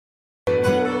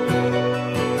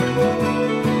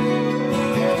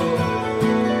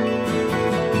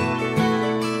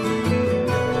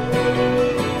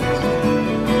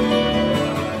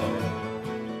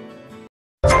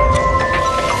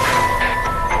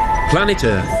Planet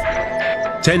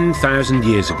Earth, 10,000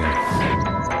 years ago.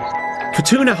 For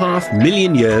 2.5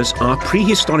 million years, our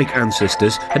prehistoric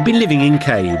ancestors had been living in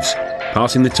caves,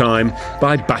 passing the time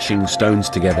by bashing stones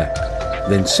together.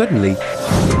 Then suddenly,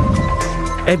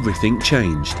 everything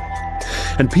changed,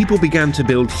 and people began to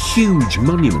build huge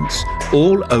monuments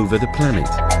all over the planet.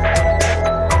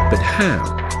 But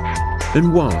how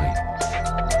and why?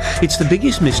 It's the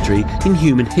biggest mystery in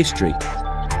human history,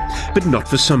 but not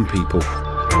for some people.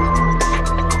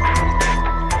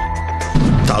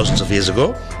 Thousands of years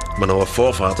ago, when our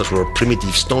forefathers were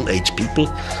primitive Stone Age people,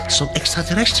 some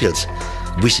extraterrestrials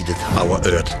visited our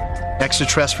Earth.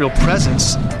 Extraterrestrial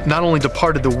presence not only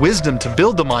departed the wisdom to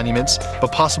build the monuments,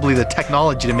 but possibly the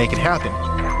technology to make it happen.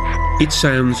 It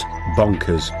sounds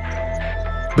bonkers.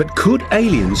 But could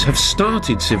aliens have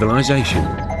started civilization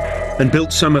and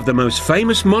built some of the most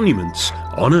famous monuments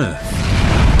on Earth?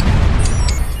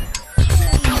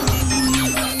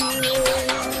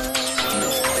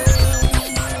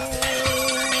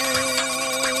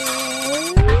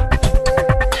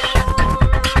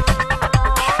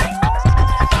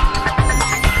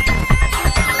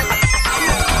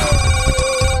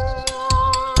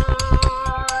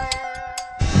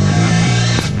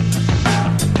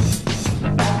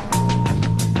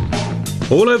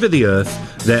 All over the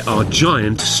Earth, there are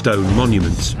giant stone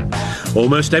monuments.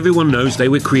 Almost everyone knows they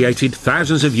were created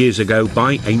thousands of years ago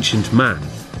by ancient man.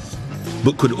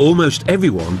 But could almost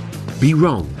everyone be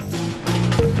wrong?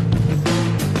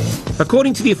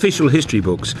 According to the official history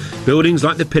books, buildings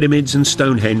like the pyramids and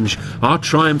Stonehenge are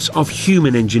triumphs of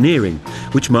human engineering,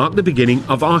 which mark the beginning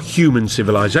of our human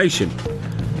civilization.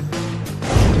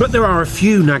 But there are a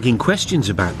few nagging questions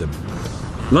about them,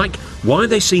 like why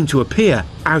they seem to appear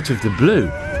out of the blue.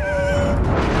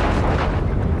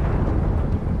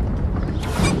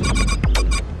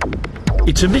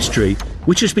 It's a mystery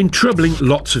which has been troubling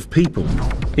lots of people,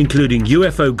 including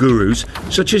UFO gurus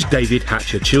such as David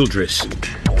Hatcher Childress.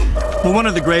 Well, one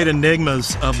of the great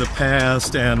enigmas of the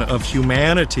past and of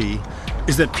humanity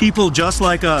is that people just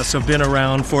like us have been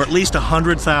around for at least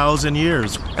 100,000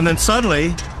 years. And then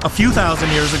suddenly, a few thousand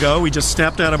years ago, we just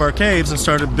stepped out of our caves and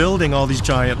started building all these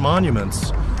giant monuments.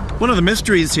 One of the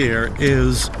mysteries here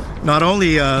is not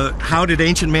only how did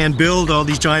ancient man build all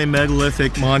these giant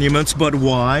megalithic monuments, but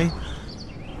why?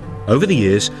 Over the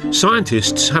years,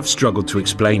 scientists have struggled to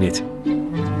explain it.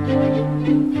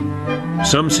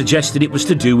 Some suggested it was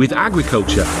to do with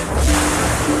agriculture.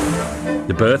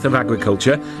 The birth of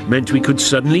agriculture meant we could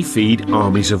suddenly feed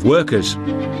armies of workers.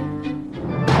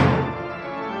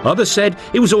 Others said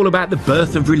it was all about the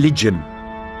birth of religion.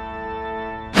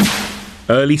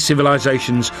 Early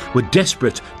civilizations were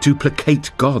desperate to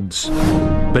placate gods.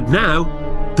 But now,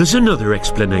 there's another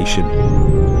explanation.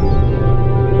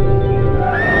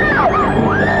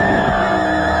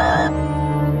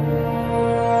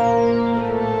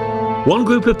 One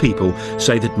group of people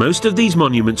say that most of these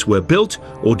monuments were built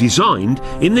or designed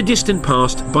in the distant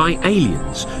past by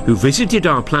aliens who visited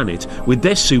our planet with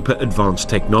their super advanced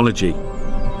technology.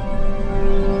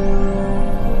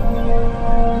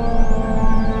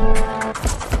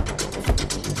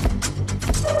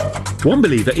 One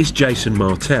believer is Jason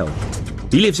Martell.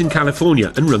 He lives in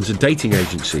California and runs a dating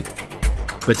agency.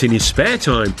 But in his spare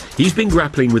time, he's been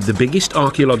grappling with the biggest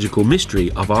archaeological mystery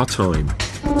of our time.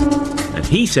 And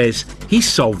he says he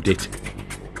solved it.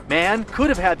 Man could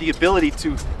have had the ability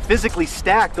to physically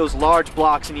stack those large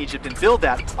blocks in Egypt and build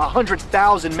that,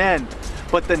 100,000 men.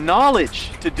 But the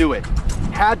knowledge to do it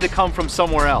had to come from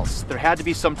somewhere else. There had to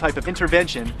be some type of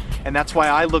intervention, and that's why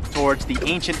I look towards the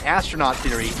ancient astronaut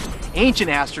theory. Ancient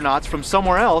astronauts from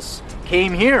somewhere else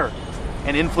came here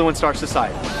and influenced our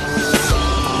society.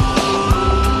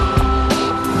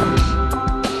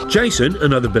 Jason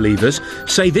and other believers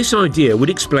say this idea would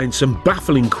explain some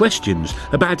baffling questions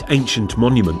about ancient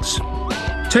monuments.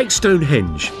 Take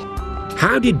Stonehenge.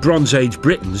 How did Bronze Age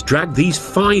Britons drag these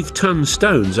 5-ton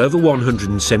stones over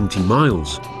 170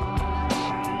 miles?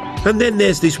 And then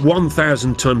there's this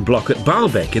 1,000-ton block at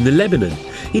Baalbek in the Lebanon.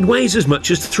 It weighs as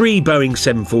much as 3 Boeing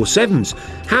 747s.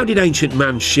 How did ancient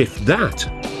man shift that?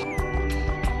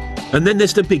 And then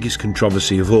there's the biggest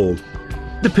controversy of all,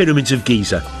 the Pyramids of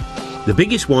Giza. The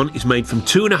biggest one is made from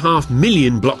 2.5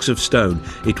 million blocks of stone.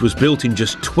 It was built in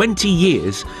just 20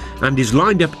 years and is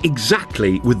lined up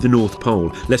exactly with the North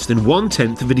Pole, less than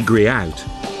 1/10 of a degree out.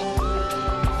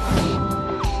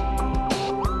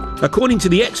 According to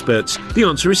the experts, the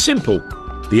answer is simple.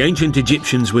 The ancient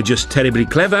Egyptians were just terribly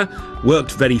clever,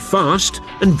 worked very fast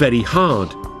and very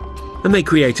hard. And they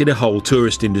created a whole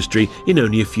tourist industry in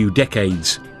only a few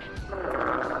decades.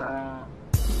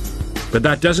 But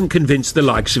that doesn't convince the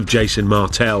likes of Jason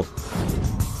Martell.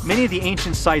 Many of the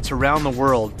ancient sites around the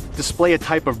world display a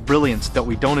type of brilliance that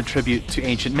we don't attribute to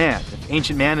ancient man. If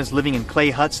ancient man is living in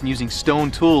clay huts and using stone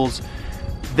tools,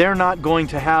 they're not going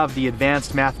to have the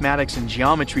advanced mathematics and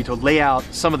geometry to lay out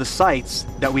some of the sites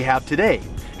that we have today.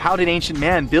 How did ancient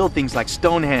man build things like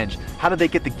Stonehenge? How did they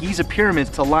get the Giza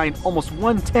pyramids to line almost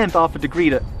 1/10 off a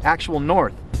degree to actual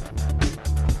north?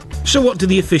 So what do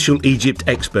the official Egypt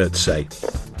experts say?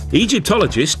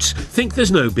 Egyptologists think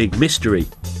there's no big mystery.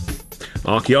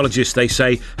 Archaeologists, they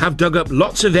say, have dug up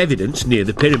lots of evidence near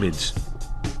the pyramids.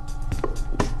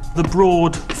 The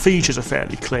broad features are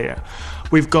fairly clear.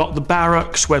 We've got the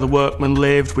barracks where the workmen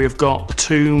lived, we've got the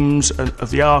tombs of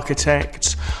the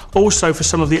architects. Also, for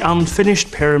some of the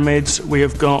unfinished pyramids, we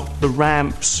have got the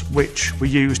ramps which were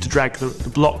used to drag the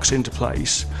blocks into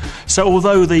place. So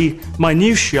although the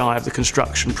minutiae of the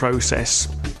construction process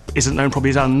isn't known,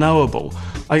 probably is unknowable,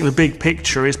 I think the big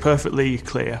picture is perfectly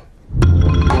clear.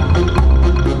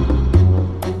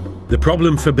 The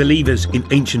problem for believers in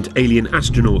ancient alien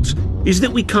astronauts is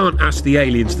that we can't ask the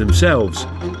aliens themselves.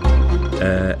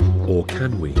 Or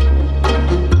can we?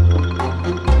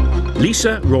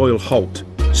 Lisa Royal Holt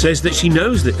says that she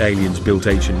knows that aliens built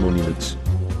ancient monuments.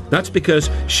 That's because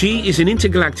she is an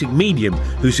intergalactic medium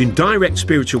who's in direct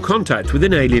spiritual contact with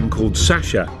an alien called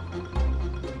Sasha.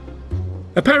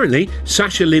 Apparently,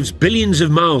 Sasha lives billions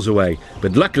of miles away,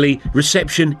 but luckily,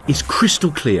 reception is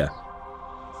crystal clear.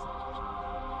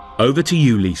 Over to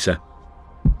you, Lisa.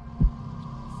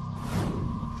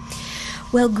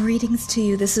 Well, greetings to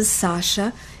you. This is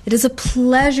Sasha. It is a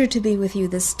pleasure to be with you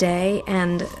this day,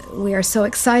 and we are so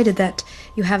excited that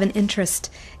you have an interest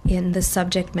in this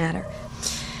subject matter.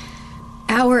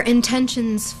 Our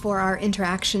intentions for our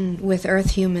interaction with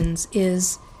Earth humans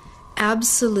is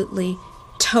absolutely,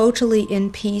 totally in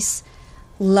peace,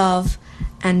 love,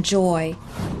 and joy.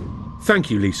 Thank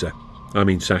you, Lisa. I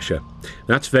mean, Sasha.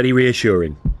 That's very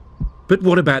reassuring. But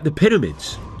what about the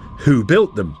pyramids? Who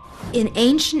built them? In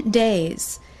ancient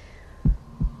days,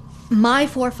 my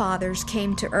forefathers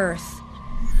came to Earth.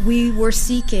 We were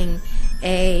seeking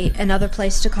another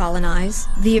place to colonize.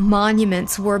 The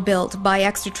monuments were built by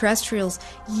extraterrestrials,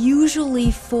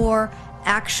 usually for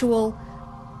actual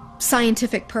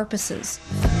scientific purposes.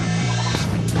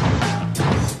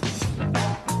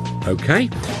 OK,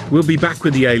 we'll be back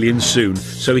with the aliens soon,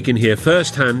 so we can hear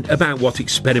firsthand about what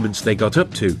experiments they got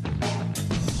up to.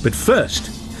 But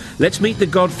first, let's meet the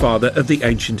godfather of the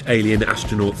ancient alien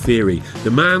astronaut theory,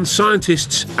 the man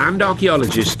scientists and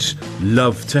archaeologists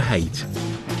love to hate.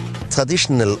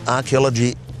 Traditional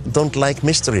archaeology don't like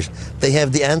mysteries. They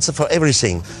have the answer for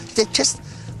everything. They just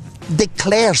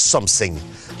declare something,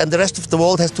 and the rest of the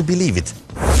world has to believe it.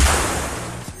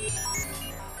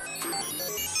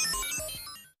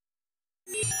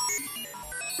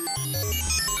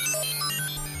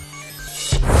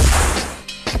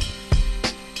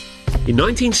 In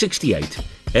 1968,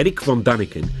 Erich von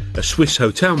Däniken, a Swiss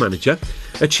hotel manager,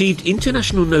 achieved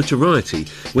international notoriety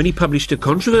when he published a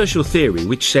controversial theory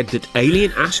which said that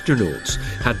alien astronauts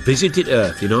had visited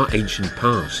Earth in our ancient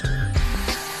past.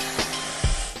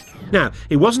 Now,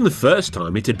 it wasn't the first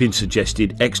time it had been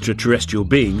suggested extraterrestrial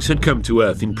beings had come to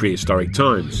Earth in prehistoric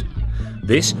times.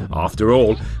 This, after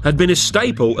all, had been a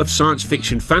staple of science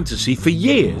fiction fantasy for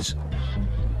years.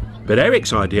 But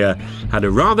Erich's idea had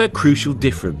a rather crucial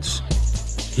difference.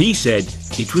 He said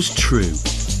it was true.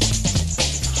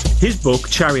 His book,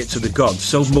 Chariots of the Gods,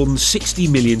 sold more than 60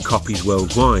 million copies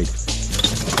worldwide.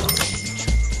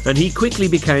 And he quickly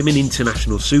became an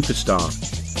international superstar.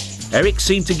 Erich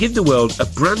seemed to give the world a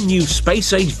brand new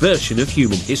space-age version of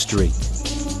human history.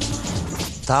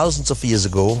 Thousands of years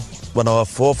ago, when our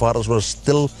forefathers were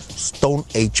still Stone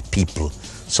Age people,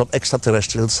 some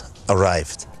extraterrestrials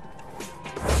arrived.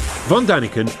 Von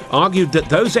Däniken argued that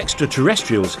those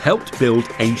extraterrestrials helped build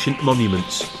ancient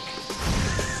monuments.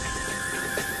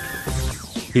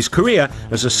 His career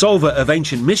as a solver of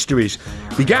ancient mysteries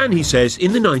began, he says,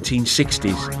 in the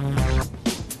 1960s.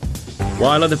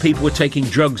 While other people were taking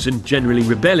drugs and generally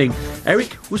rebelling,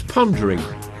 Erich was pondering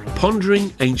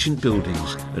ancient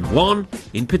buildings, and one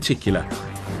in particular,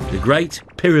 the Great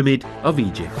Pyramid of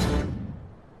Egypt.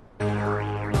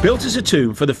 Built as a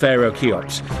tomb for the pharaoh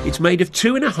Cheops, it's made of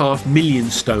 2.5 million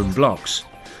stone blocks.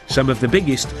 Some of the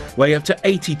biggest weigh up to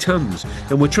 80 tons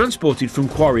and were transported from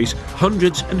quarries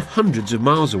hundreds and hundreds of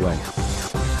miles away.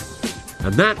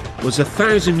 And that was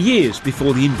 1,000 years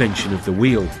before the invention of the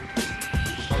wheel.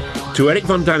 To Erich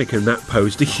von Däniken, that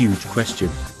posed a huge question.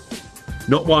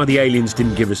 Not why the aliens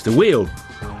didn't give us the wheel,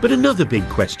 but another big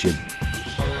question.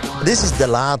 This is the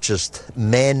largest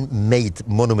man-made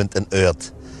monument on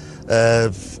Earth.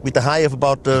 with a height of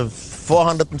about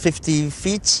 450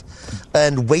 feet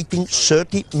and weighing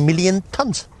 30 million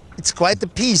tons. It's quite a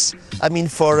piece. I mean,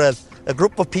 for a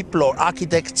group of people or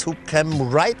architects who came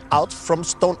right out from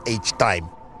Stone Age time.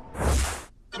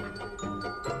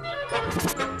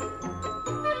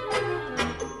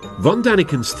 Von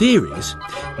Daniken's theories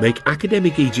make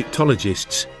academic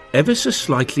Egyptologists ever so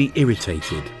slightly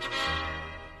irritated.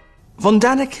 Von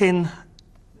Daniken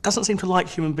doesn't seem to like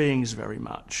human beings very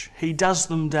much. He does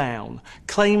them down,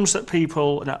 claims that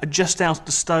people are just out of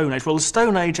the Stone Age. Well, the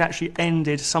Stone Age actually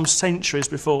ended some centuries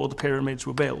before the pyramids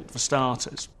were built, for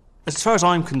starters. As far as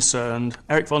I'm concerned,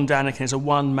 Eric von Daniken is a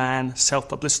one-man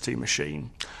self-publicity machine.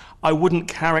 I wouldn't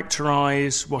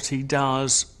characterise what he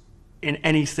does in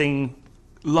anything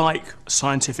like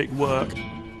scientific work.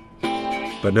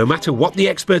 But no matter what the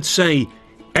experts say,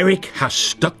 Eric has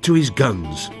stuck to his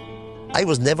guns. I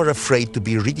was never afraid to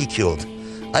be ridiculed.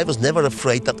 I was never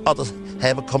afraid that others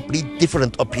have a complete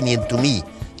different opinion to me.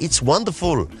 It's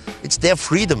wonderful. It's their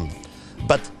freedom.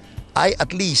 But I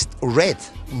at least read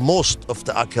most of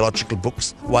the archaeological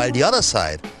books, while the other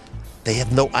side, they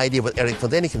have no idea what Eric von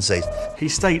Daniken says. He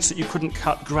states that you couldn't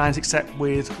cut granite except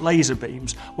with laser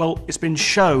beams. Well, it's been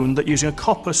shown that using a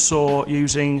copper saw,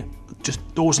 using just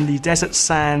ordinary desert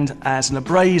sand as an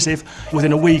abrasive,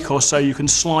 within a week or so you can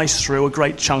slice through a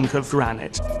great chunk of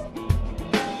granite.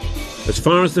 As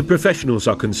far as the professionals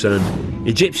are concerned,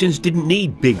 Egyptians didn't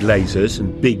need big lasers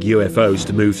and big UFOs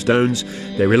to move stones.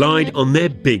 They relied on their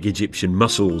big Egyptian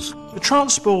muscles. The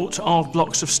transport of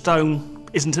blocks of stone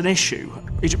isn't an issue.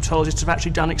 Egyptologists have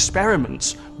actually done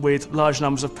experiments with large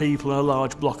numbers of people in a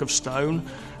large block of stone,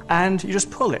 and you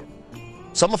just pull it.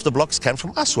 Some of the blocks came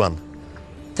from Aswan.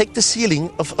 Take the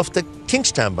ceiling of the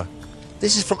King's Chamber.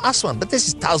 This is from Aswan, but this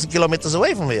is 1,000 kilometers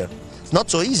away from here. It's not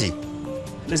so easy.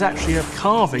 There's actually a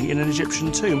carving in an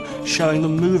Egyptian tomb showing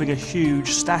them moving a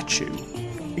huge statue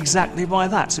exactly by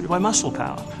that, simply by muscle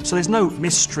power. So there's no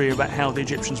mystery about how the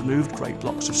Egyptians moved great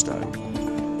blocks of stone.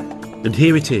 And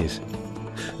here it is.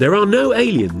 There are no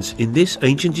aliens in this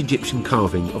ancient Egyptian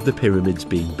carving of the pyramids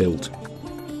being built,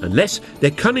 unless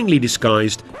they're cunningly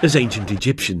disguised as ancient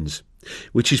Egyptians,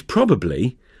 which is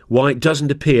probably why it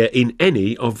doesn't appear in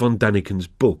any of von Daniken's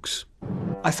books.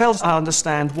 I fail to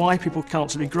understand why people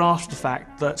can't simply grasp the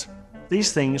fact that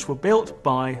these things were built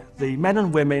by the men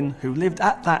and women who lived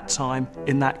at that time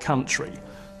in that country.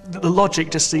 The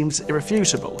logic just seems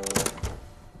irrefutable.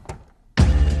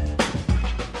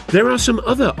 There are some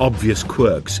other obvious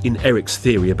quirks in Eric's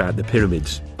theory about the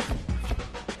pyramids.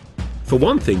 For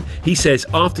one thing, he says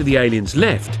after the aliens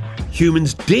left,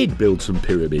 humans did build some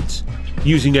pyramids,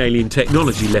 using alien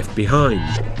technology left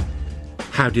behind.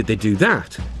 How did they do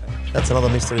that? That's another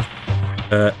mystery.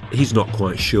 He's not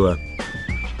quite sure.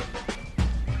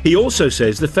 He also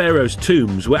says the pharaoh's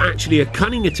tombs were actually a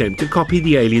cunning attempt to copy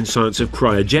the alien science of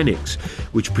cryogenics,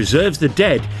 which preserves the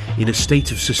dead in a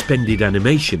state of suspended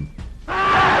animation.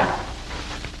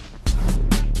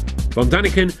 Von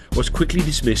Daniken was quickly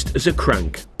dismissed as a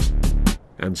crank,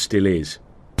 and still is.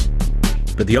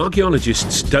 But the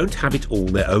archaeologists don't have it all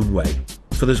their own way,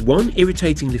 for there's one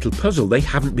irritating little puzzle they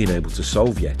haven't been able to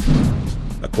solve yet.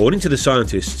 According to the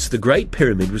scientists, the Great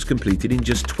Pyramid was completed in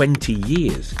just 20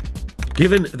 years.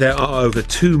 Given there are over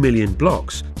 2 million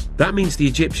blocks, that means the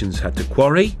Egyptians had to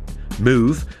quarry,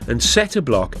 move and set a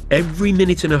block every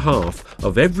minute and a half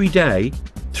of every day,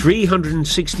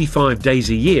 365 days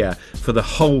a year for the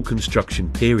whole construction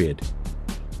period.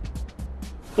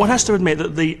 One has to admit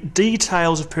that the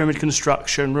details of pyramid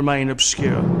construction remain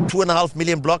obscure. 2.5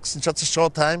 million blocks in such a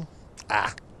short time?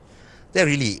 There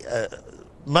really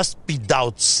must be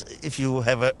doubts if you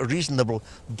have a reasonable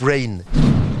brain.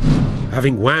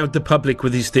 Having wowed the public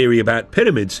with his theory about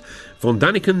pyramids, von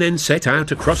Daniken then set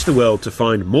out across the world to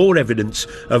find more evidence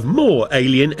of more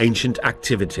alien ancient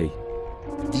activity.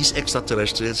 These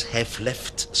extraterrestrials have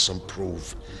left some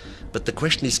proof, but the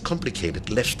question is complicated.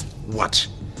 Left what?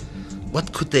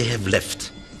 What could they have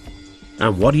left?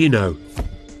 And what do you know?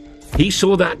 He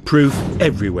saw that proof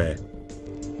everywhere.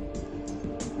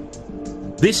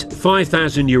 This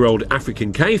 5,000-year-old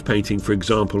African cave painting, for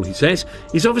example, he says,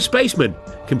 is of a spaceman,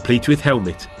 complete with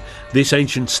helmet. This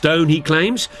ancient stone, he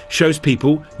claims, shows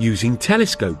people using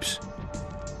telescopes.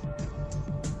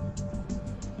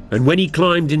 And when he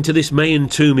climbed into this Mayan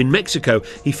tomb in Mexico,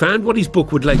 he found what his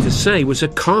book would later say was a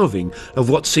carving of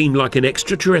what seemed like an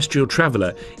extraterrestrial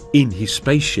traveller in his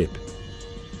spaceship.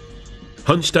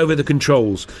 Hunched over the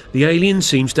controls, the alien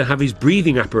seems to have his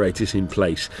breathing apparatus in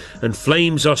place, and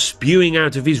flames are spewing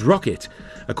out of his rocket.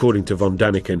 According to von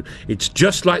Daniken, it's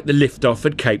just like the liftoff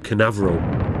at Cape Canaveral.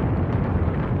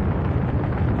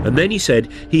 And then he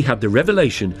said he had the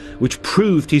revelation which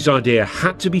proved his idea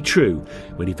had to be true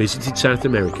when he visited South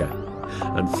America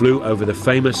and flew over the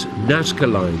famous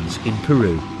Nazca lines in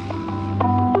Peru.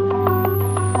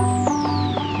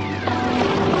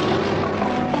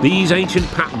 These ancient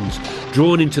patterns,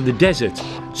 drawn into the desert,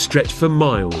 stretch for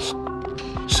miles.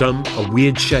 Some are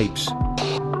weird shapes.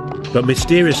 But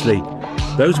mysteriously,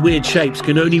 those weird shapes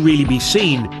can only really be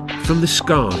seen from the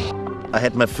sky. I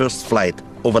had my first flight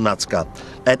over Nazca,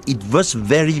 and it was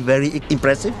very, very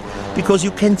impressive because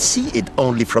you can see it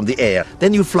only from the air.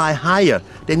 Then you fly higher,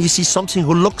 then you see something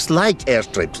who looks like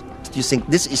airstrips. You think,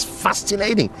 this is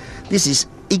fascinating, this is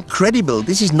incredible,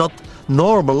 this is not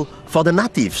normal for the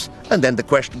natives. And then the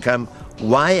question comes,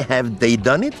 why have they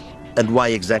done it, and why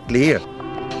exactly here?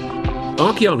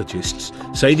 Archaeologists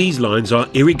say these lines are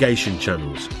irrigation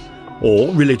channels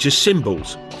or religious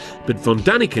symbols, but von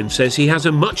Daniken says he has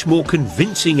a much more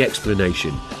convincing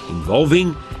explanation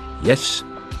involving, yes,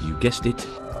 you guessed it,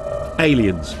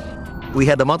 aliens. We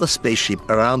had a mother spaceship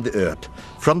around the Earth.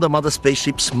 From the mother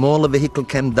spaceship, smaller vehicle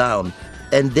came down,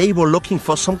 and they were looking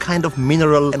for some kind of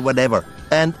mineral and whatever.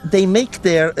 And they make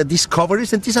their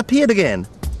discoveries and disappeared again.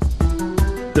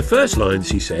 The first lines,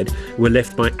 he said, were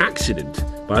left by accident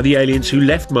by the aliens who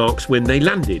left marks when they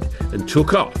landed and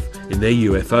took off in their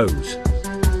UFOs.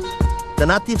 The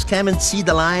natives came and see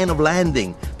the line of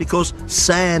landing because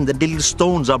sand and little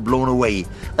stones are blown away.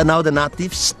 And now the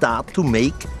natives start to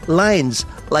make lines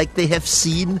like they have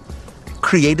seen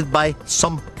created by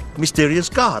some mysterious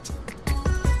god.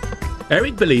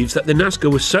 Eric believes that the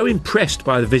Nazca were so impressed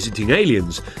by the visiting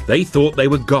aliens, they thought they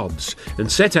were gods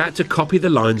and set out to copy the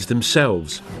lines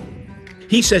themselves.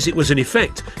 He says it was an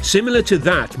effect similar to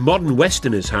that modern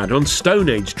Westerners had on Stone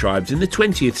Age tribes in the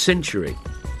 20th century.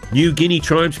 New Guinea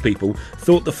tribespeople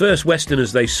thought the first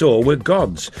Westerners they saw were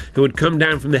gods who had come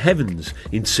down from the heavens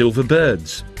in silver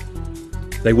birds.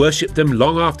 They worshipped them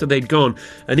long after they'd gone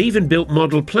and even built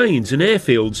model planes and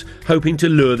airfields hoping to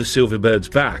lure the silver birds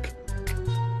back.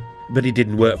 But it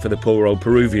didn't work for the poor old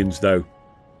Peruvians, though.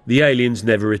 The aliens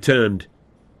never returned.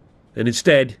 And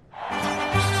instead,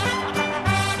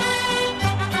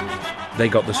 they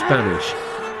got the Spanish.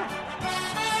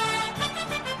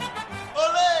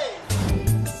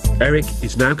 Eric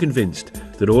is now convinced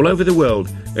that all over the world,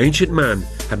 ancient man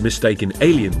had mistaken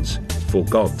aliens for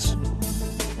gods.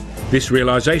 This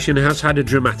realisation has had a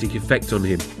dramatic effect on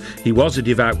him. He was a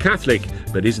devout Catholic,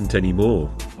 but isn't anymore.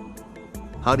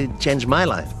 How did it change my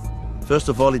life? First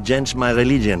of all, it changed my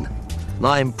religion.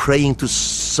 Now I'm praying to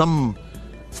some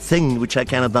thing which I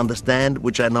cannot understand,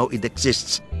 which I know it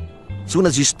exists. As soon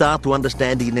as you start to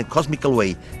understand it in a cosmical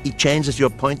way, it changes your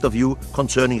point of view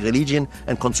concerning religion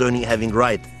and concerning having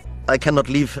right. I cannot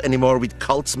live anymore with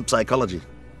cults and psychology.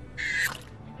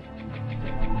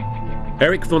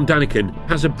 Eric von Daniken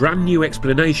has a brand new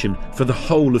explanation for the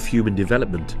whole of human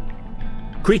development.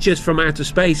 Creatures from outer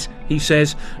space, he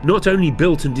says, not only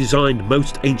built and designed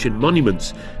most ancient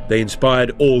monuments, they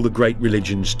inspired all the great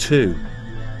religions too.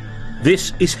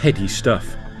 This is heady stuff,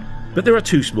 but there are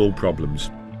two small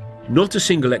problems. Not a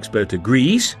single expert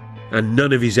agrees, and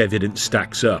none of his evidence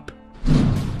stacks up.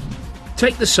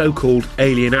 Take the so-called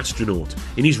alien astronaut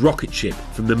in his rocket ship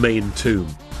from the Mayan tomb.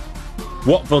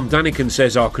 What von Daniken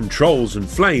says are controls and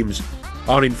flames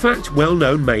are in fact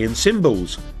well-known Mayan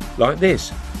symbols, like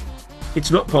this.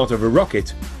 It's not part of a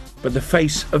rocket, but the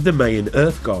face of the Mayan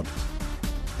earth god.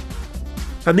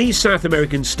 And these South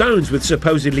American stones with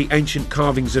supposedly ancient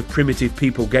carvings of primitive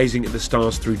people gazing at the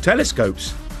stars through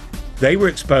telescopes, they were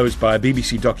exposed by a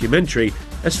BBC documentary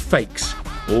as fakes,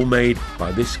 all made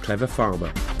by this clever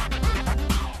farmer.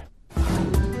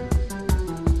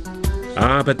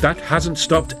 But that hasn't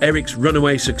stopped Eric's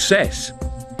runaway success.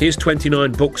 His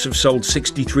 29 books have sold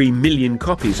 63 million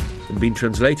copies and been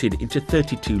translated into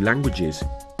 32 languages.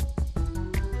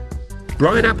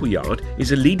 Brian Appleyard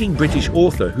is a leading British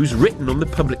author who's written on the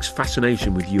public's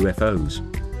fascination with UFOs.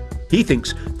 He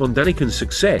thinks von Daniken's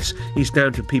success is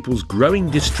down to people's growing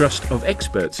distrust of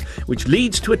experts, which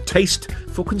leads to a taste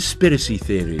for conspiracy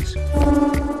theories.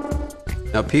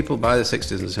 Now, people by the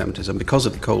 60s and 70s, and because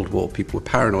of the Cold War, people were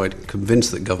paranoid,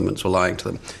 convinced that governments were lying to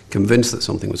them, convinced that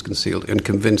something was concealed, and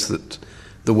convinced that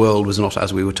the world was not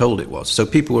as we were told it was. So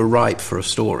people were ripe for a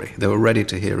story. They were ready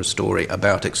to hear a story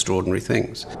about extraordinary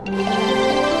things.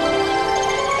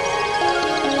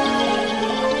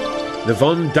 The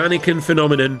von Daniken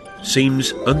phenomenon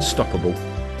seems unstoppable.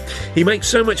 He makes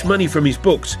so much money from his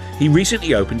books, he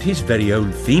recently opened his very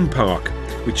own theme park,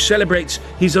 which celebrates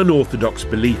his unorthodox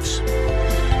beliefs.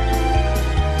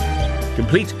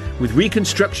 Complete with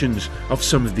reconstructions of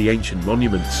some of the ancient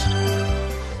monuments.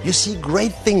 You see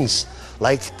great things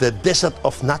like the desert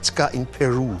of Nazca in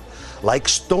Peru, like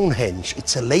Stonehenge.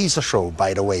 It's a laser show,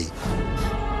 by the way.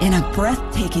 In a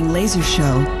breathtaking laser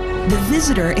show, the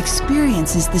visitor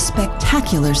experiences the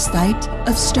spectacular sight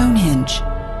of Stonehenge.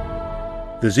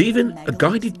 There's even a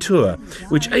guided tour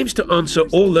which aims to answer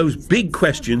all those big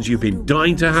questions you've been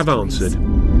dying to have answered.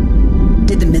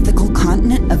 Did the mythical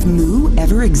continent of Mu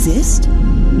ever exist?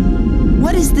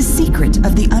 What is the secret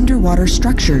of the underwater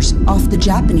structures off the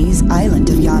Japanese island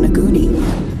of Yonaguni?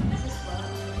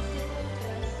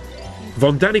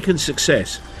 Von Daniken's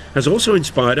success has also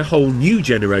inspired a whole new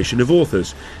generation of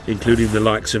authors, including the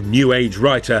likes of New Age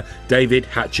writer David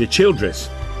Hatcher Childress.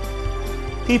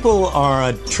 People are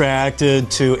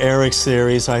attracted to Eric's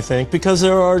theories, I think, because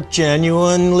there are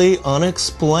genuinely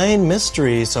unexplained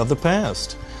mysteries of the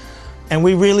past. And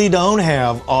we really don't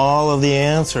have all of the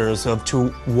answers to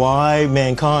why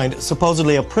mankind,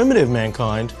 supposedly a primitive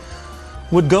mankind,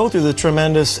 would go through the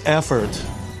tremendous effort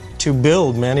to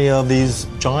build many of these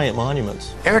giant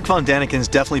monuments. Eric von Daniken's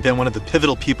definitely been one of the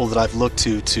pivotal people that I've looked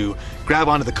to grab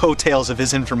onto the coattails of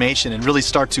his information and really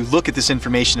start to look at this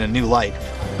information in a new light.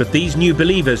 But these new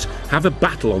believers have a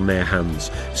battle on their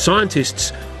hands.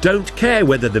 Scientists don't care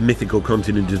whether the mythical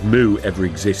continent of Mu ever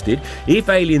existed. If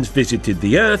aliens visited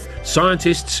the Earth,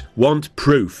 scientists want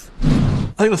proof.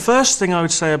 I think the first thing I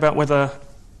would say about whether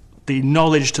the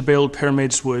knowledge to build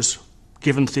pyramids was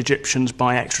given to the Egyptians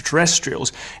by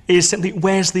extraterrestrials is simply,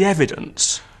 where's the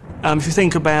evidence? If you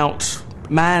think about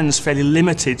man's fairly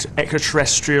limited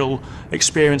extraterrestrial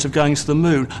experience of going to the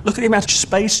moon, look at the amount of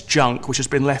space junk which has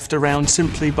been left around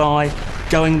simply by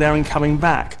going there and coming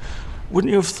back. Wouldn't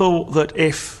you have thought that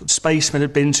if spacemen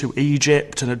had been to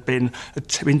Egypt and had been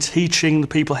teaching the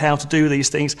people how to do these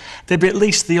things, there'd be at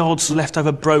least the odds of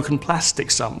leftover broken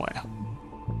plastic somewhere?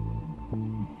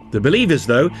 The believers,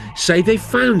 though, say they've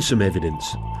found some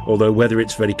evidence, although whether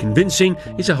it's very convincing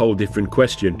is a whole different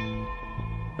question.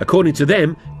 According to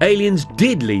them, aliens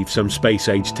did leave some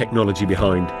space-age technology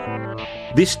behind.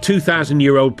 This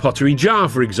 2,000-year-old pottery jar,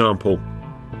 for example.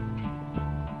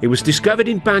 It was discovered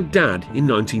in Baghdad in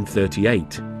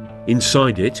 1938.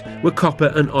 Inside it were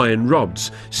copper and iron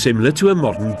rods, similar to a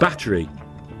modern battery.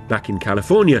 Back in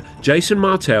California, Jason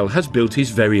Martell has built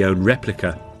his very own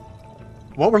replica.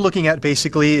 What we're looking at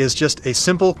basically is just a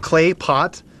simple clay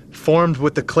pot formed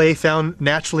with the clay found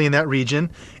naturally in that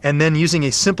region, and then using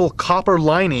a simple copper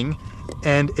lining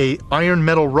and a iron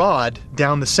metal rod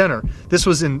down the center. This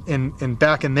was in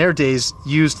back in their days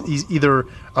used either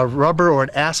a rubber or an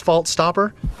asphalt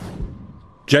stopper.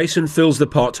 Jason fills the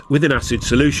pot with an acid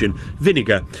solution,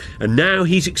 vinegar, and now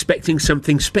he's expecting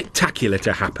something spectacular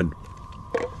to happen.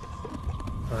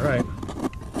 All right,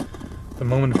 the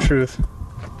moment of truth.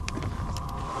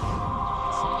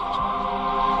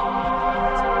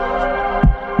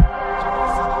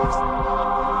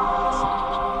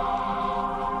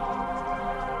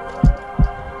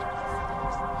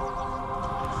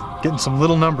 Getting some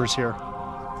little numbers here.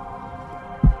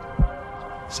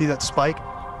 See that spike?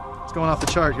 It's going off the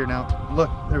chart here now. Look,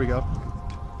 there we go.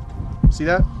 See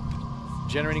that?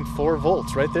 Generating 4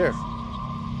 volts right there.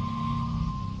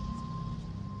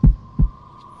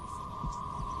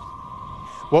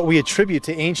 What we attribute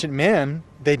to ancient man,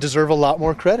 they deserve a lot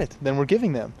more credit than we're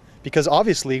giving them. Because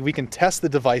obviously we can test the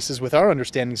devices with our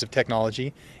understandings of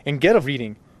technology and get a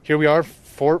reading. Here we are,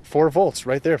 4 volts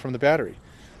right there from the battery.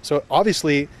 So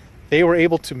obviously they were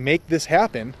able to make this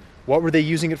happen. What were they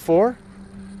using it for?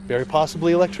 Very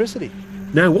possibly electricity.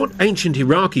 Now, what ancient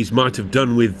Iraqis might have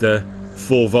done with the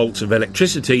 4 volts of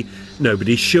electricity,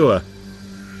 nobody's sure.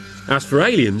 As for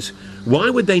aliens, why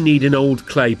would they need an old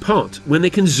clay pot when they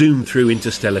can zoom through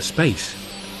interstellar space?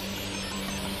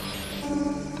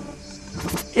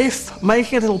 If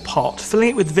making a little pot, filling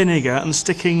it with vinegar and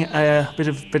sticking a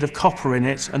bit of copper in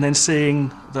it, and then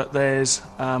seeing that there's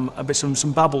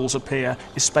some bubbles appear,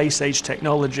 is space-age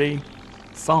technology,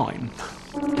 fine.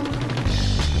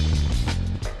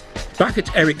 Back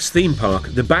at Eric's theme park,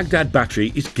 the Baghdad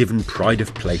battery is given pride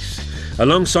of place,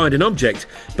 alongside an object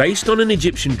based on an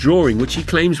Egyptian drawing which he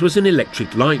claims was an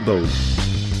electric light bulb.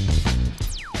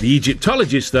 The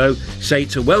Egyptologists, though, say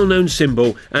it's a well-known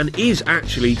symbol and is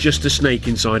actually just a snake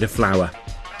inside a flower.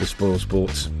 The spoil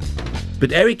sports.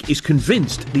 But Eric is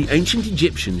convinced the ancient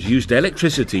Egyptians used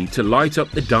electricity to light up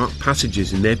the dark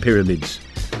passages in their pyramids.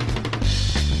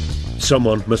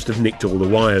 Someone must have nicked all the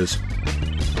wires.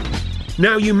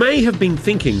 Now, you may have been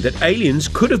thinking that aliens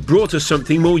could have brought us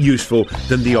something more useful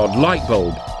than the odd light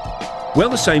bulb. Well,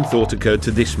 the same thought occurred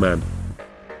to this man.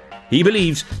 He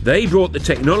believes they brought the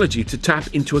technology to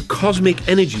tap into a cosmic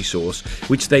energy source,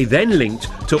 which they then linked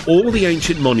to all the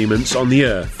ancient monuments on the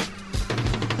Earth.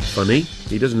 funny.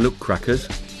 He doesn't look crackers.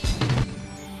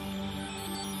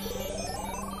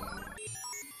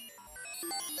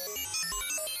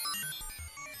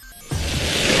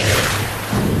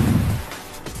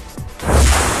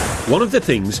 One of the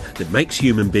things that makes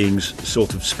human beings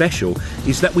sort of special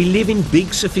is that we live in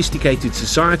big sophisticated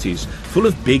societies full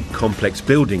of big complex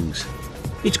buildings.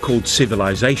 It's called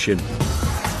civilization.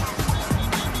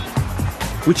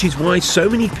 Which is why so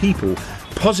many people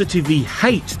positively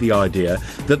hate the idea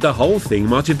that the whole thing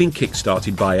might have been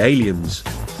kick-started by aliens.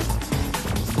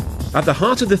 At the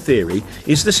heart of the theory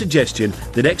is the suggestion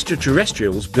that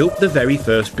extraterrestrials built the very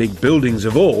first big buildings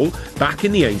of all back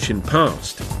in the ancient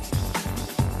past.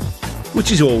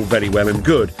 Which is all very well and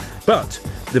good, but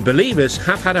the believers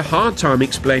have had a hard time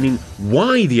explaining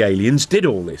why the aliens did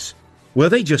all this. Were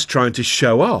they just trying to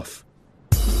show off?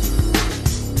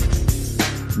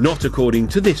 Not according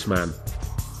to this man.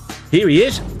 Here he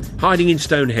is, hiding in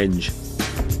Stonehenge.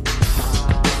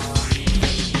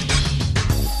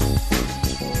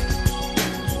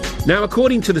 Now,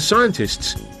 according to the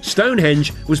scientists,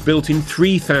 Stonehenge was built in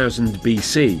 3000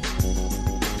 BC.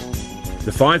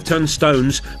 The 5-ton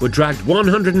stones were dragged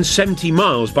 170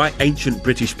 miles by ancient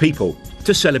British people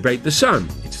to celebrate the sun,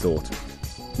 it's thought.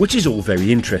 Which is all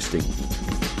very interesting.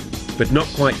 But not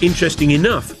quite interesting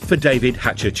enough for David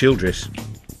Hatcher-Childress.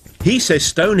 He says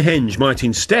Stonehenge might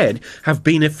instead have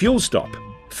been a fuel stop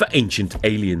for ancient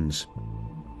aliens.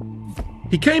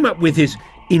 He came up with his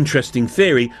interesting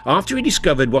theory after he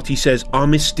discovered what he says are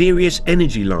mysterious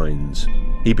energy lines.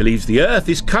 He believes the Earth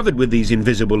is covered with these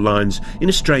invisible lines in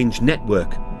a strange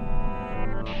network.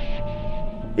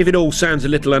 If it all sounds a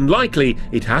little unlikely,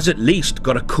 it has at least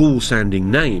got a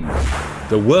cool-sounding name.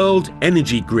 The World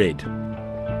Energy Grid.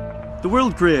 The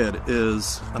world grid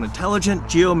is an intelligent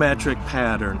geometric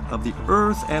pattern of the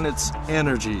Earth and its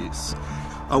energies.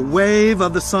 A wave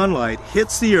of the sunlight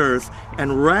hits the Earth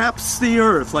and wraps the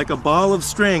Earth like a ball of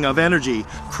string of energy,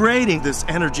 creating this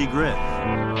energy grid.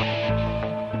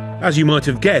 As you might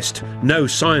have guessed, no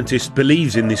scientist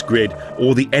believes in this grid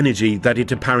or the energy that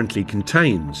it apparently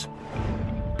contains.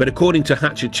 But according to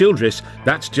Hatcher-Childress,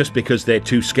 that's just because they're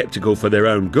too sceptical for their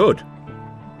own good.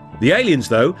 The aliens,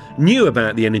 though, knew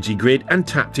about the energy grid and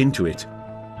tapped into it.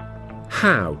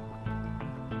 How?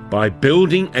 By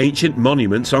building ancient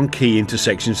monuments on key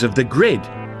intersections of the grid,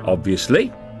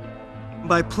 obviously.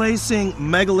 By placing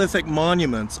megalithic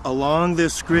monuments along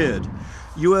this grid,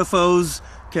 UFOs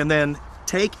can then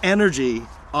take energy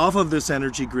off of this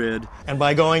energy grid, and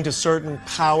by going to certain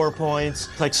power points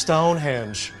like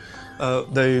Stonehenge,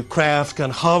 the craft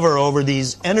can hover over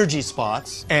these energy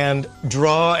spots and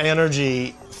draw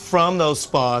energy from those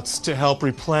spots to help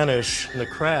replenish the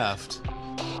craft.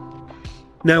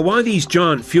 Now, why these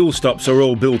giant fuel stops are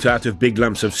all built out of big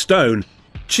lumps of stone,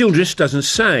 Childress doesn't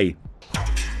say.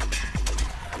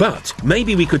 But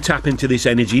maybe we could tap into this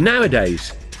energy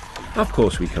nowadays. Of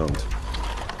course we can't.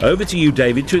 Over to you,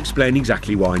 David, to explain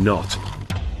exactly why not.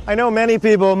 I know many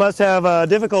people must have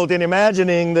difficulty in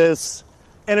imagining this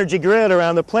energy grid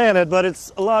around the planet, but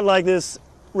it's a lot like this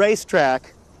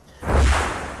racetrack.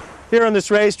 Here on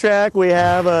this racetrack we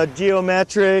have a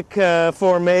geometric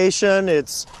formation.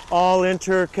 It's all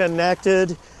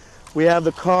interconnected. We have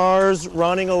the cars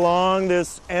running along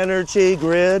this energy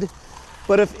grid.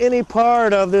 But if any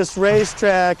part of this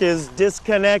racetrack is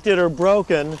disconnected or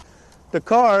broken, the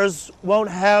cars won't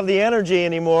have the energy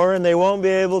anymore and they won't be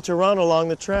able to run along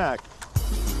the track.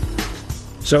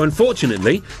 So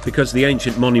unfortunately, because the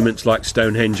ancient monuments like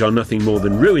Stonehenge are nothing more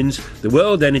than ruins, the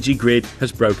world energy grid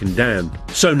has broken down.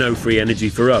 So no free energy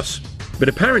for us. But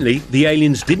apparently, the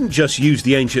aliens didn't just use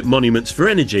the ancient monuments for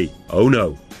energy. Oh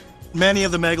no. Many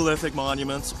of the megalithic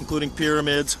monuments, including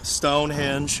pyramids,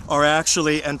 Stonehenge, are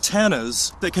actually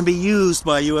antennas that can be used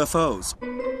by UFOs.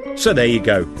 So there you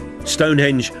go.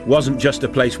 Stonehenge wasn't just a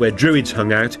place where druids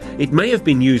hung out, it may have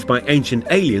been used by ancient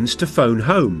aliens to phone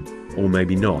home. Or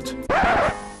maybe not.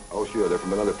 Oh sure, they're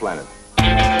from another planet.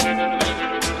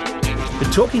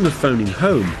 But talking of phoning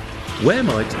home, where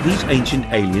might these ancient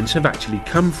aliens have actually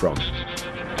come from?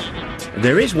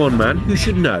 There is one man who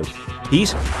should know.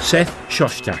 He's Seth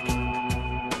Shostak.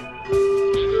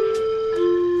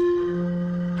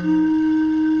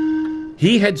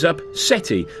 He heads up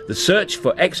SETI, the Search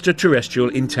for Extraterrestrial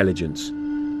Intelligence.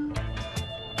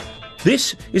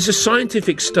 This is a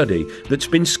scientific study that's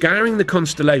been scouring the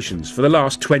constellations for the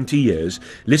last 20 years,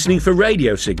 listening for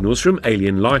radio signals from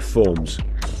alien life forms.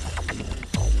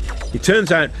 It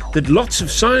turns out that lots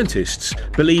of scientists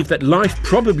believe that life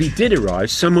probably did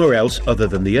arise somewhere else other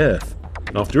than the Earth.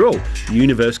 After all, the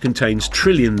universe contains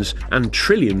trillions and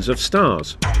trillions of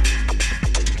stars.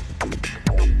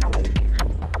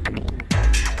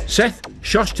 Seth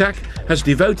Shostak has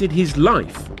devoted his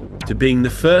life to being the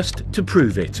first to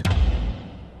prove it.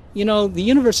 You know, the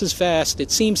universe is vast.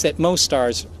 It seems that most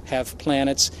stars have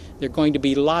planets. There are going to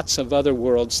be lots of other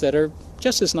worlds that are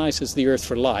just as nice as the Earth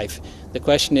for life. The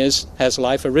question is, has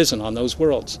life arisen on those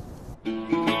worlds?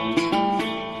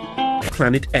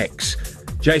 Planet X.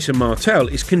 Jason Martell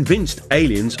is convinced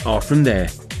aliens are from there.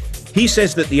 He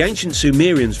says that the ancient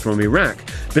Sumerians from Iraq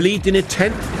believed in a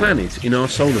 10th planet in our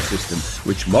solar system,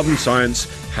 which modern science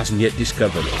hasn't yet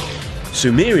discovered.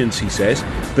 Sumerians, he says,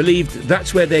 believed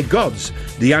that's where their gods,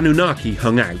 the Anunnaki,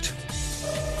 hung out.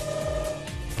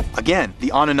 Again,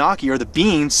 the Anunnaki are the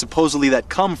beings supposedly that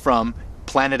come from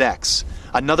Planet X,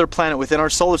 another planet within our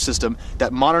solar system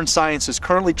that modern science is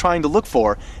currently trying to look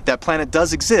for. That planet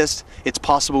does exist. It's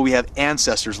possible we have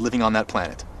ancestors living on that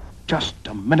planet. Just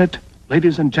a minute.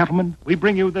 Ladies and gentlemen, we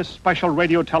bring you this special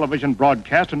radio television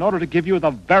broadcast in order to give you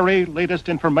the very latest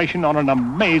information on an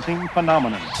amazing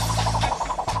phenomenon.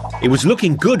 It was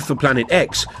looking good for Planet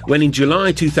X when in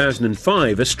July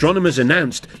 2005 astronomers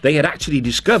announced they had actually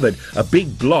discovered a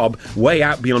big blob way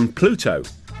out beyond Pluto.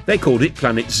 They called it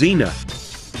Planet Xena.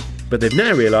 But they've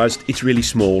now realised it's really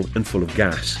small and full of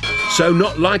gas, so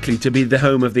not likely to be the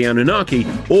home of the Anunnaki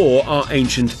or our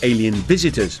ancient alien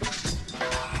visitors.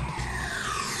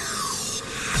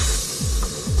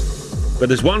 But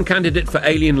there's one candidate for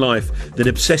alien life that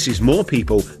obsesses more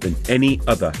people than any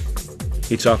other.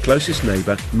 It's our closest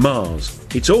neighbour, Mars.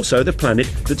 It's also the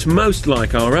planet that's most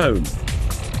like our own.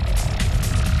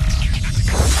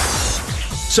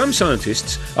 Some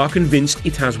scientists are convinced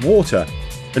it has water,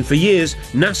 and for years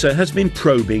NASA has been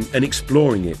probing and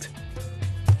exploring it.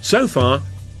 So far,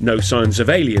 no signs of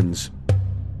aliens.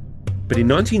 But in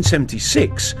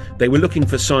 1976, they were looking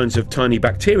for signs of tiny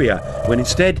bacteria, when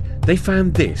instead they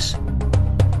found this.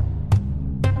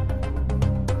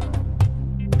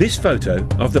 This photo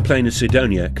of the plain of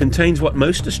Cydonia contains what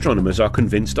most astronomers are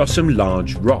convinced are some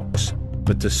large rocks.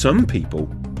 But to some people,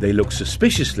 they look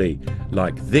suspiciously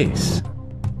like this.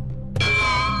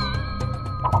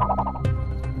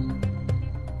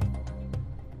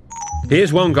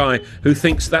 Here's one guy who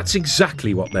thinks that's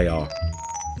exactly what they are.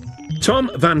 Tom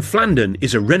Van Flandern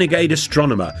is a renegade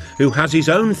astronomer who has his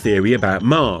own theory about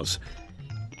Mars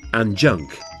and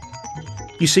junk.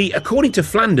 You see, according to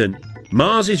Flandern,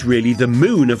 Mars is really the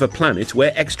moon of a planet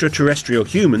where extraterrestrial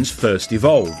humans first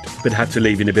evolved, but had to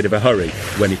leave in a bit of a hurry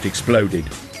when it exploded.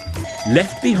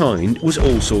 Left behind was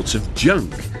all sorts of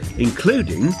junk,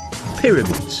 including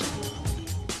pyramids.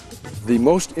 The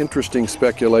most interesting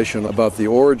speculation about the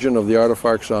origin of the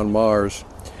artifacts on Mars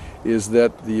is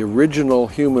that the original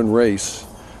human race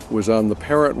was on the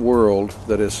parent world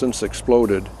that has since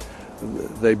exploded.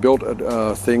 They built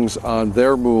things on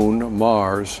their moon,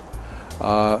 Mars,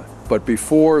 but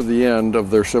before the end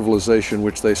of their civilization,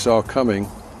 which they saw coming,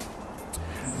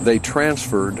 they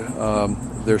transferred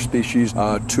their species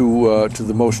to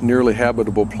the most nearly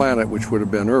habitable planet, which would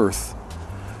have been Earth.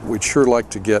 We'd sure like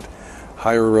to get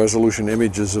higher resolution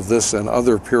images of this and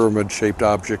other pyramid-shaped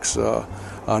objects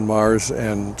on Mars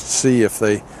and see if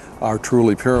they are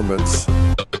truly pyramids.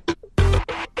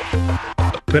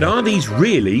 But are these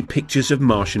really pictures of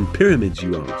Martian pyramids,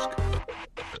 you ask?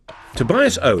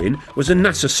 Tobias Owen was a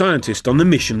NASA scientist on the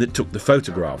mission that took the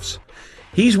photographs.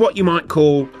 He's what you might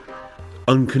call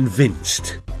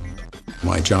unconvinced.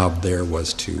 My job there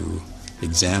was to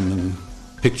examine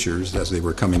pictures as they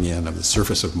were coming in of the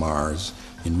surface of Mars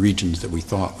in regions that we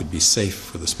thought would be safe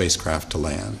for the spacecraft to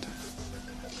land.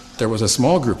 There was a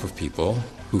small group of people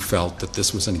who felt that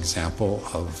this was an example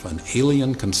of an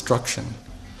alien construction,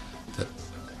 that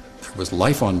there was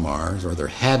life on Mars, or there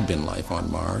had been life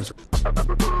on Mars.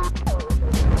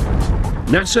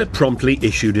 NASA promptly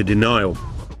issued a denial,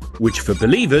 which for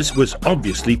believers was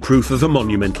obviously proof of a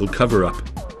monumental cover-up.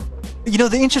 You know,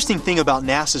 the interesting thing about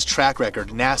NASA's track record,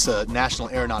 NASA, National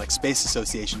Aeronautic Space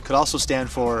Association, could also stand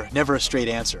for Never a Straight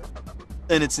Answer.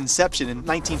 In its inception in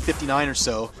 1959 or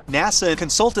so, NASA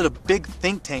consulted a big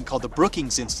think tank called the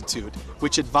Brookings Institute,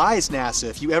 which advised NASA,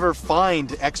 if you ever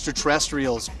find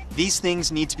extraterrestrials, these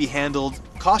things need to be handled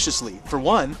cautiously. For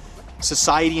one,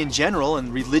 society in general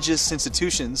and religious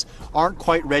institutions aren't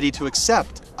quite ready to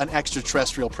accept an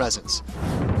extraterrestrial presence.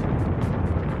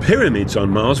 Pyramids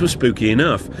on Mars were spooky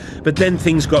enough, but then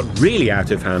things got really out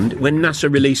of hand when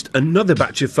NASA released another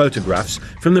batch of photographs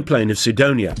from the plain of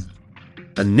Cydonia.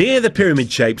 And near the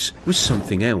pyramid shapes was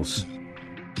something else.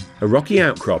 A rocky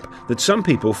outcrop that some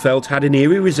people felt had an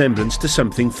eerie resemblance to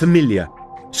something familiar,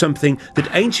 something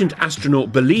that ancient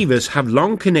astronaut believers have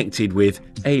long connected with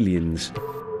aliens.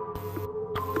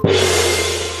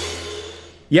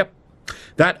 Yep,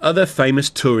 that other famous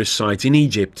tourist site in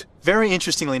Egypt, Very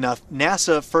interestingly enough,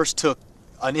 NASA first took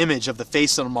an image of the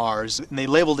face on Mars and they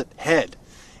labeled it head.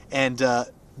 And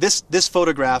this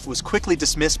photograph was quickly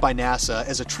dismissed by NASA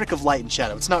as a trick of light and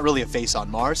shadow. It's not really a face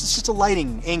on Mars, it's just a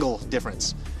lighting angle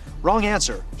difference. Wrong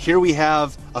answer. Here we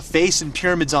have a face in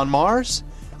pyramids on Mars,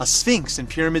 a sphinx in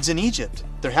pyramids in Egypt.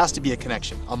 There has to be a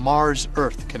connection, a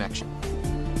Mars-Earth connection.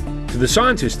 To the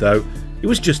scientists, though, it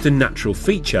was just a natural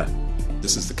feature.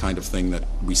 This is the kind of thing that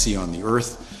we see on the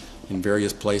Earth in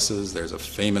various places. There's a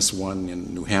famous one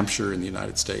in New Hampshire in the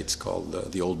United States called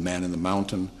the Old Man in the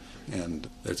Mountain. And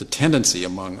there's a tendency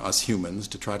among us humans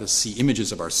to try to see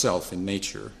images of ourselves in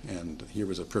nature. And here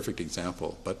was a perfect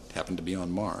example, but happened to be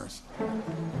on Mars.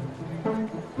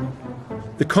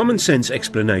 The common sense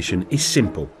explanation is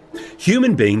simple.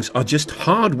 Human beings are just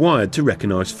hardwired to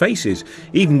recognise faces,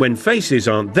 even when faces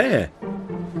aren't there.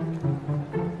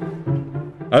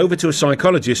 Over to a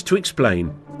psychologist to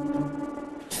explain.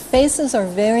 Faces are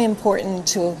very important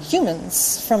to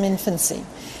humans from infancy.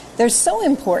 They're so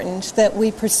important that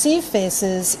we perceive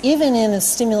faces even in a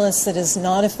stimulus that is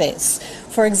not a face.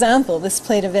 For example, this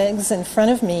plate of eggs in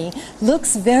front of me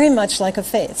looks very much like a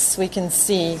face. We can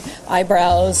see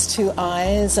eyebrows, two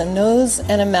eyes, a nose,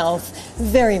 and a mouth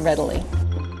very readily.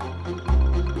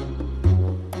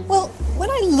 Well, when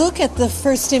I look at the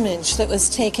first image that was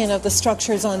taken of the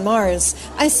structures on Mars,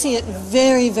 I see it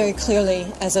very, very clearly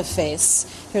as a face.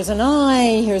 Here's an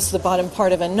eye, here's the bottom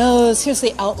part of a nose, here's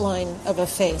the outline of a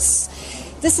face.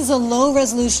 This is a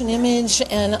low-resolution image,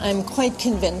 and I'm quite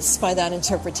convinced by that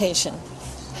interpretation.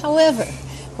 However,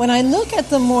 when I look at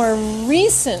the more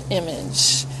recent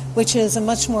image, which is a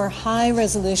much more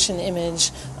high-resolution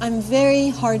image, I'm very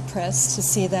hard-pressed to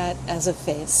see that as a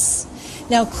face.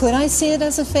 Now, could I see it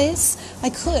as a face? I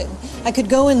could. I could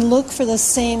go and look for the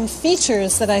same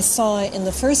features that I saw in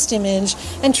the first image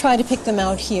and try to pick them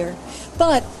out here.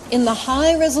 But in the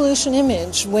high-resolution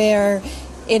image, where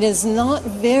it is not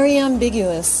very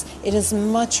ambiguous, it is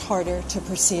much harder to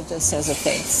perceive this as a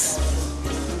face.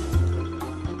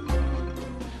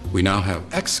 We now have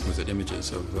exquisite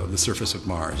images of the surface of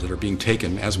Mars that are being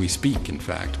taken as we speak, in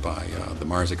fact, by the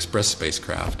Mars Express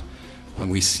spacecraft. And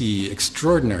we see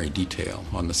extraordinary detail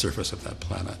on the surface of that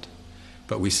planet,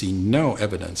 but we see no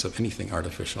evidence of anything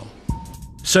artificial.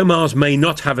 So Mars may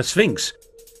not have a sphinx,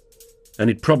 and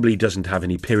it probably doesn't have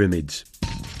any pyramids.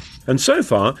 And so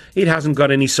far, it hasn't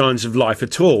got any signs of life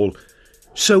at all.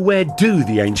 So where do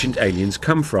the ancient aliens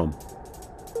come from?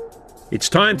 It's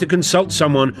time to consult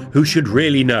someone who should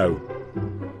really know.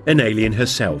 An alien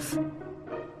herself.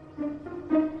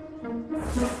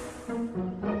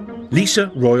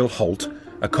 Lisa Royal Holt,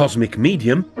 a cosmic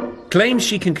medium, claims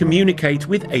she can communicate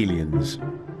with aliens.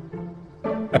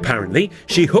 Apparently,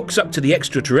 she hooks up to the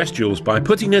extraterrestrials by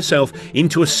putting herself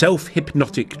into a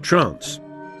self-hypnotic trance.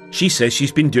 She says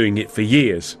she's been doing it for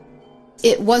years.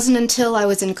 It wasn't until I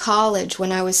was in college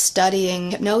when I was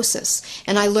studying hypnosis,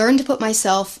 and I learned to put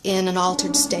myself in an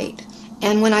altered state.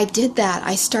 And when I did that,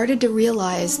 I started to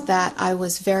realize that I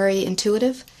was very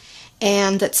intuitive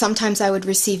and that sometimes I would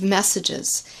receive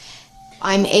messages.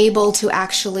 I'm able to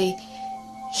actually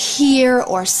hear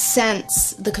or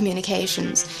sense the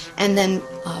communications and then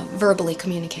verbally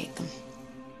communicate them.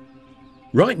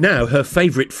 Right now, her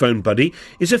favourite phone buddy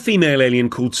is a female alien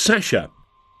called Sasha,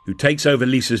 who takes over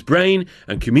Lisa's brain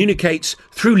and communicates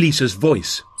through Lisa's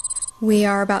voice. We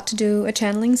are about to do a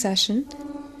channeling session.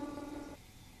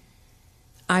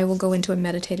 I will go into a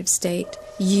meditative state.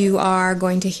 You are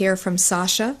going to hear from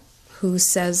Sasha, who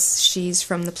says she's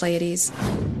from the Pleiades.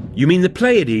 You mean the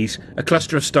Pleiades, a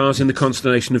cluster of stars in the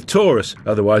constellation of Taurus,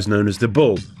 otherwise known as the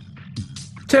Bull.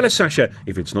 Tell us, Sasha,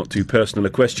 if it's not too personal a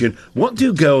question, what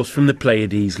do girls from the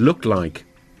Pleiades look like?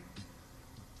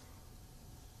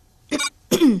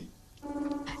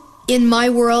 In my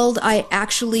world, I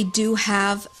actually do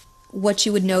have what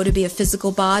you would know to be a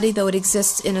physical body, though it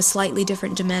exists in a slightly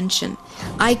different dimension.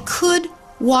 I could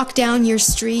walk down your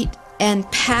street and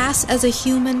pass as a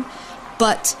human,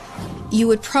 but you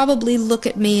would probably look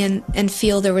at me and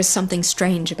feel there was something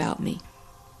strange about me.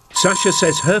 Sasha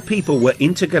says her people were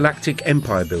intergalactic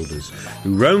empire builders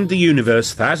who roamed the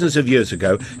universe thousands of years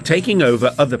ago, taking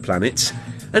over other planets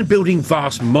and building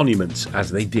vast monuments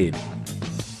as they did.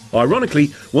 Ironically,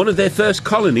 one of their first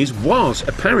colonies was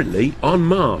apparently on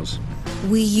Mars.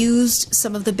 We used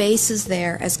some of the bases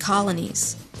there as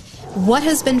colonies. What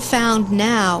has been found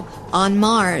now on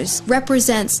Mars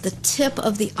represents the tip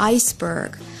of the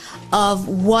iceberg of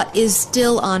what is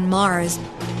still on Mars.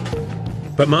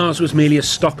 But Mars was merely a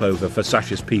stopover for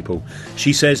Sasha's people.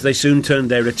 She says they soon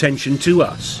turned their attention to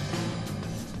us.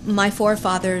 My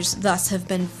forefathers thus have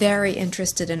been very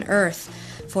interested in Earth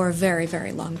for a very,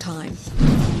 very long time.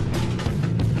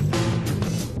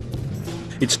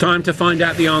 It's time to find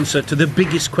out the answer to the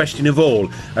biggest question of all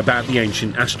about the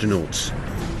ancient astronauts.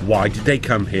 Why did they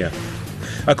come here?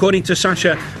 According to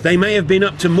Sasha, they may have been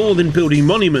up to more than building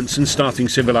monuments and starting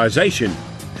civilization.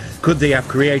 Could they have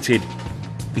created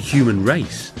the human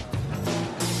race?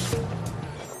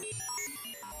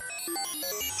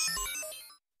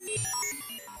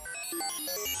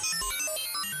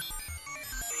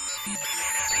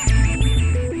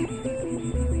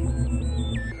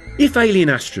 If alien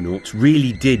astronauts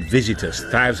really did visit us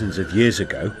thousands of years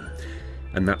ago,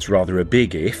 and that's rather a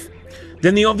big if,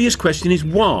 then the obvious question is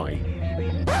why?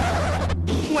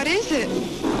 What is it?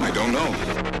 I don't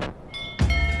know.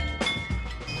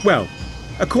 Well,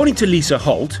 according to Lisa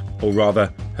Holt, or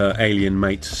rather her alien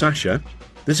mate Sasha,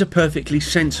 there's a perfectly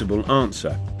sensible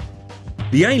answer.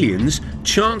 The aliens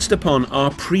chanced upon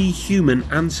our pre-human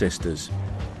ancestors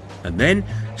and then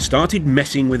started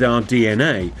messing with our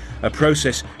DNA, a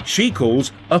process she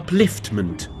calls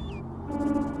upliftment.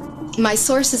 My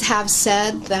sources have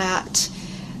said that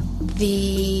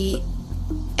the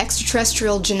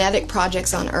extraterrestrial genetic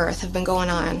projects on Earth have been going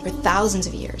on for thousands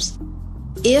of years.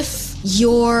 If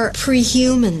your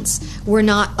pre-humans were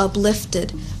not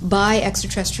uplifted by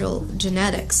extraterrestrial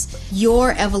genetics,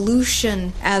 your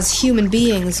evolution as human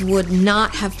beings would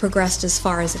not have progressed as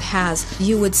far as it has.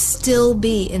 You would still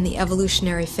be in the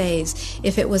evolutionary phase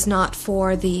if it was not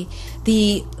for the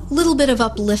little bit of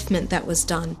upliftment that was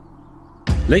done.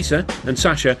 Lisa and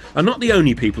Sasha are not the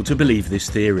only people to believe this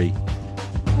theory.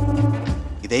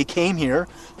 They came here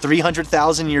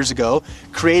 300,000 years ago,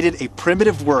 created a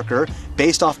primitive worker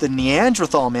based off the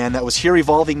Neanderthal man that was here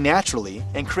evolving naturally,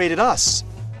 and created us.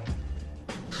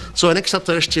 So an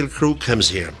extraterrestrial crew comes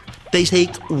here. They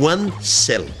take one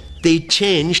cell. They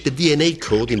change the DNA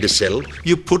code in the cell.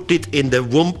 You put it in the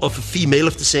womb of a female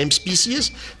of the same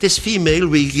species. This female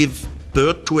will give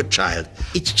birth to a child.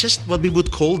 It's just what we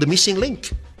would call the missing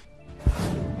link.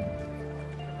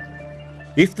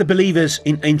 If the believers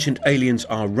in ancient aliens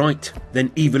are right,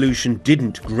 then evolution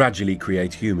didn't gradually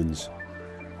create humans.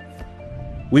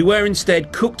 We were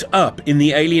instead cooked up in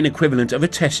the alien equivalent of a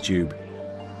test tube.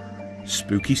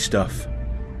 Spooky stuff.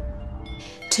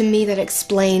 To me, that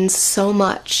explains so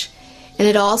much. And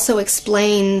it also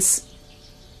explains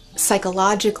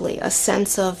psychologically a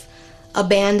sense of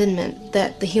abandonment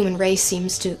that the human race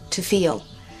seems to feel.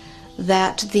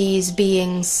 That these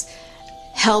beings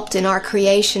helped in our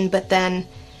creation, but then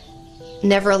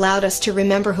never allowed us to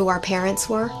remember who our parents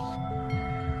were.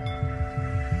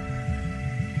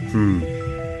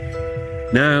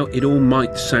 Now, it all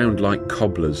might sound like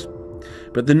cobblers,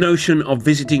 but the notion of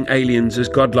visiting aliens as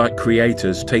godlike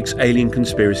creators takes alien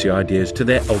conspiracy ideas to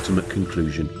their ultimate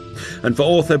conclusion. And for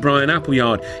author Brian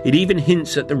Appleyard, it even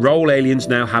hints at the role aliens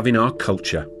now have in our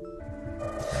culture.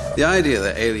 The idea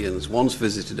that aliens once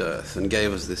visited Earth and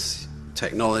gave us this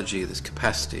technology, this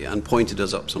capacity, and pointed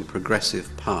us up some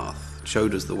progressive path,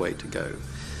 showed us the way to go,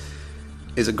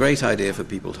 is a great idea for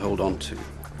people to hold on to.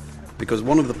 Because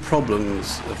one of the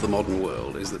problems of the modern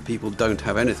world is that people don't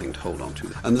have anything to hold on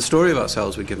to. And the story of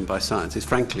ourselves we're given by science is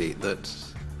frankly that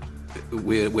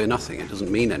we're nothing, it doesn't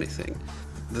mean anything.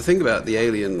 The thing about the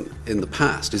alien in the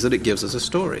past is that it gives us a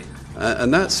story.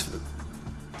 And that's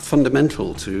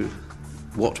fundamental to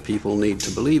what people need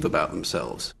to believe about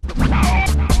themselves.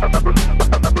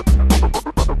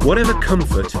 Whatever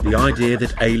comfort the idea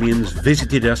that aliens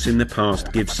visited us in the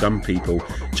past gives some people,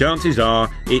 chances are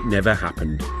it never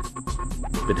happened.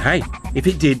 But hey, if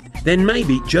it did, then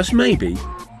maybe, just maybe,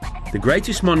 the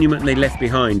greatest monument they left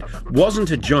behind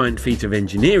wasn't a giant feat of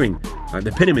engineering like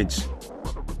the pyramids,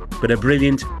 but a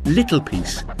brilliant little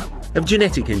piece of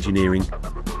genetic engineering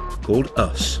called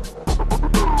us.